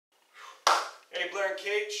Blair and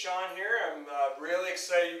Kate, Sean here. I'm really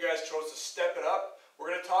excited you guys chose to step it up. We're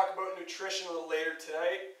going to talk about nutrition a little later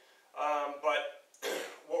tonight, but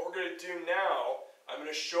what we're going to do now, I'm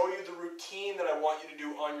going to show you the routine that I want you to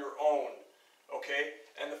do on your own, okay?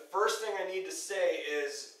 And the first thing I need to say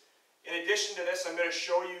is, in addition to this, I'm going to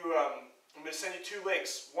show you, I'm going to send you two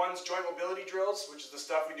links. One's joint mobility drills, which is the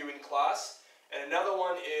stuff we do in class, and another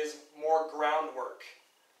one is more groundwork,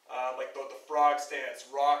 like the frog stance,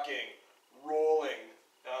 rocking, rolling,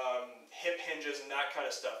 hip hinges, and that kind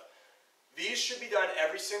of stuff. These should be done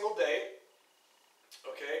every single day,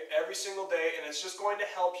 okay? Every single day, and it's just going to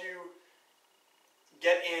help you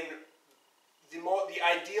get in the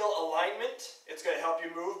ideal alignment. It's going to help you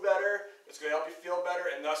move better, it's going to help you feel better,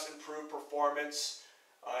 and thus improve performance,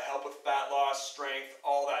 help with fat loss, strength,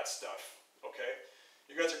 all that stuff, okay?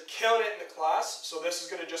 You guys are killing it in the class, so this is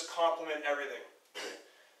going to just complement everything.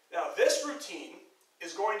 Now, this routine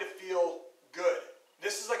is going to feel good.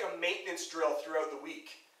 This is like a maintenance drill throughout the week.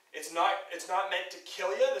 It's not meant to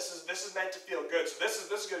kill you. This is meant to feel good. So this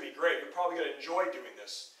is going to be great. You're probably going to enjoy doing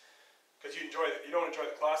this because you don't enjoy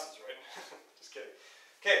the classes, right? Just kidding.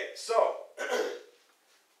 Okay, so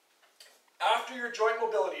after your joint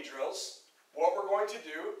mobility drills, what we're going to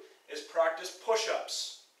do is practice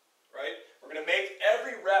push-ups, right? We're going to make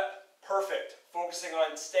every rep perfect, focusing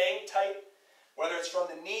on staying tight, whether it's from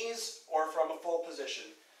the knees or from a full position.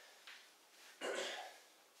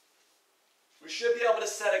 We should be able to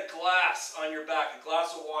set a glass on your back, a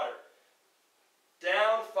glass of water.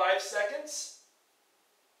 Down 5 seconds.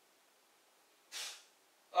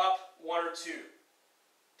 Up 1 or 2.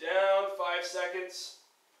 Down 5 seconds.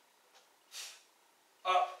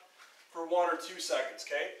 Up for 1 or 2 seconds,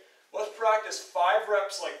 okay? Let's practice 5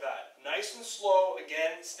 reps like that. Nice and slow,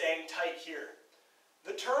 again, staying tight here.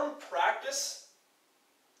 The term practice,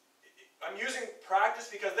 I'm using practice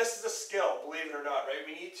because this is a skill, believe it or not, right?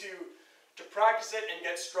 We need to practice it and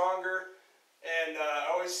get stronger, and I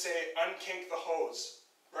always say unkink the hose,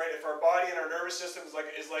 right? If our body and our nervous system is like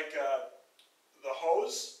the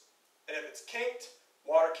hose, and if it's kinked,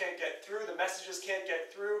 water can't get through, the messages can't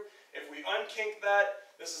get through. If we unkink that,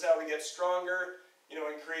 this is how we get stronger, you know,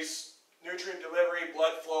 increase nutrient delivery,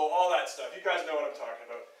 blood flow, all that stuff. You guys know what I'm talking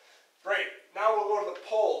about. Great, now we'll go to the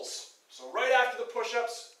pulls. So right after the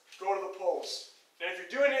push-ups, go to the pulls. And if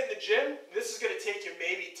you're doing it in the gym, this is going to take you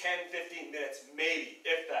maybe 10-15 minutes, maybe,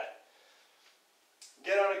 if that.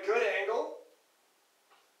 Get on a good angle.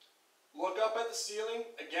 Look up at the ceiling,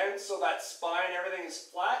 again, so that spine, everything is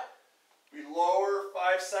flat. We lower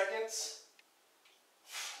 5 seconds,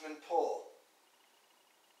 then pull.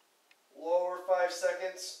 Lower 5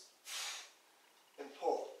 seconds, and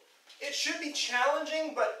pull. It should be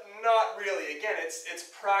challenging, but not really. Again,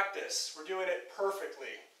 it's practice. We're doing it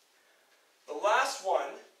perfectly. The last one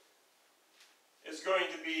is going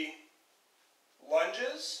to be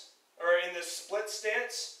lunges, or in this split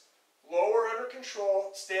stance, lower under control,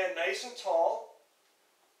 stand nice and tall,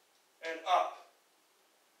 and up.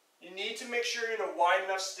 You need to make sure you're in a wide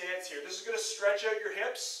enough stance here. This is going to stretch out your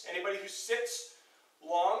hips. Anybody who sits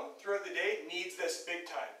long throughout the day needs this big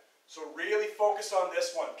time. So really focus on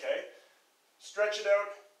this one, okay? Stretch it out,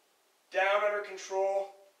 down under control,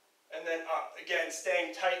 and then up. Again,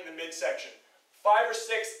 staying tight in the midsection. 5 or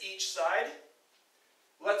 6 each side.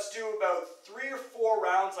 Let's do about 3 or 4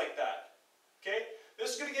 rounds like that. Okay?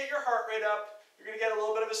 This is going to get your heart rate up. You're going to get a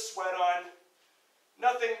little bit of a sweat on.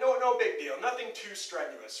 Nothing, no big deal. Nothing too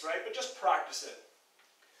strenuous, right? But just practice it.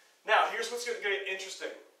 Now, here's what's going to get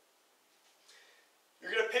interesting.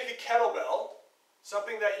 You're going to pick a kettlebell,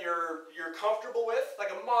 something that you're comfortable with, like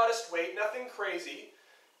a modest weight, nothing crazy.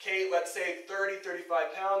 Kate, let's say 30,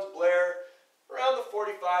 35 pounds. Blair, around the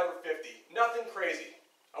 45 or 50. Nothing crazy.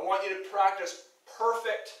 I want you to practice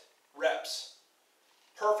perfect reps.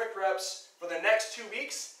 Perfect reps for the next 2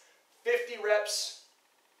 weeks. 50 reps,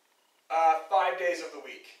 5 days of the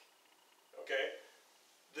week. Okay?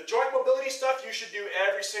 The joint mobility stuff you should do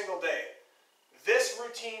every single day. This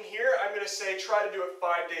routine here, I'm going to say try to do it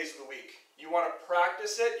 5 days of the week. You want to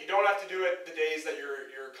practice it. You don't have to do it the days that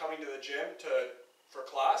you're coming to the gym for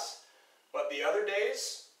class, but the other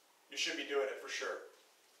days, you should be doing it for sure.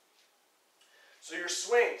 So your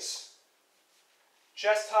swings,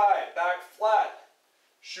 chest high, back flat,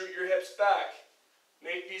 shoot your hips back,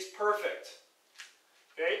 make these perfect.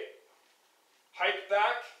 Okay? Hike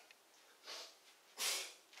back.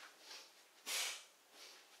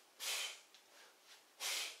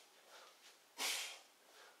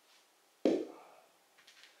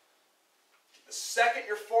 The second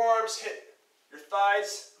your forearms hit your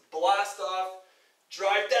thighs, blast off,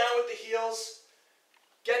 drive down with the heels,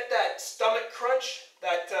 get that stomach crunch,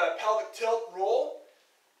 that pelvic tilt roll,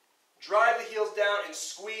 and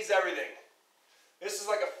squeeze everything. This is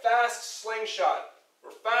like a fast slingshot.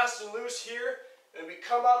 We're fast and loose here, and we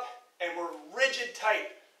come up and we're rigid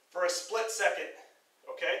tight for a split second,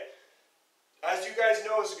 okay? As you guys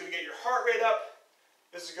know, this is going to get your heart rate up.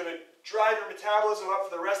 This is going to drive your metabolism up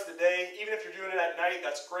for the rest of the day. Even if you're doing it at night,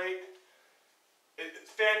 that's great. It's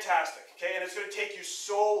fantastic, okay? And it's going to take you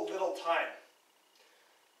so little time.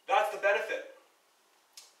 That's the benefit.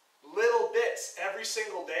 Little bits every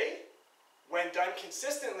single day, when done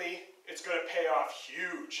consistently, it's going to pay off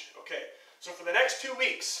huge. Okay, so for the next 2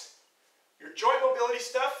 weeks, your joint mobility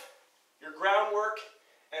stuff, your groundwork,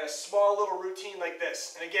 and a small little routine like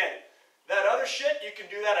this. And again, that other shit, you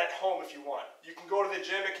can do that at home if you want. You can go to the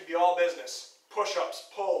gym, it can be all business. Push-ups,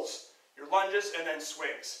 pulls, your lunges, and then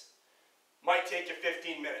swings. Might take you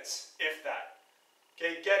 15 minutes, if that.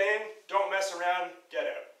 Okay, get in, don't mess around, get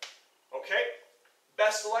out. Okay?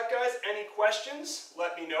 Best of luck, guys. Any questions,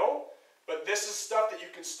 let me know. But this is stuff that you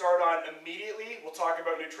can start on immediately. We'll talk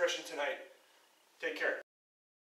about nutrition tonight. Take care.